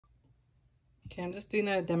Okay, I'm just doing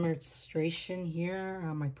a demonstration here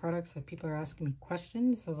on my products that people are asking me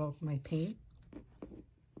questions about my paint.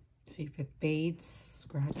 See if it fades,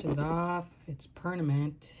 scratches off, if it's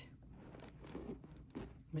permanent,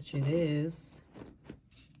 which it is.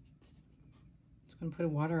 Just gonna put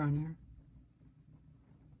water on there.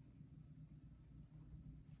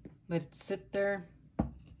 Let it sit there.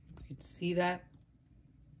 You can see that.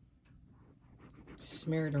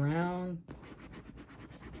 Smear it around.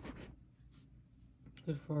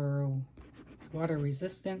 Good for water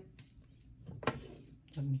resistant.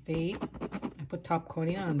 Doesn't fade. I put top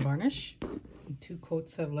coating on varnish. And 2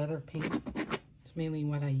 coats of leather paint. It's mainly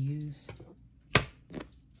what I use. Just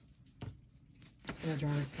gonna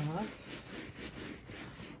dry this off.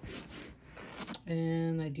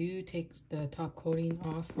 And I do take the top coating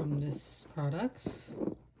off from this product.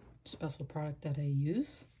 Special product that I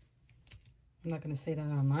use. I'm not gonna say that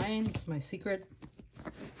online. It's my secret.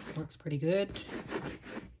 Works pretty good.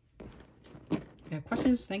 If you have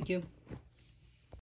questions, thank you.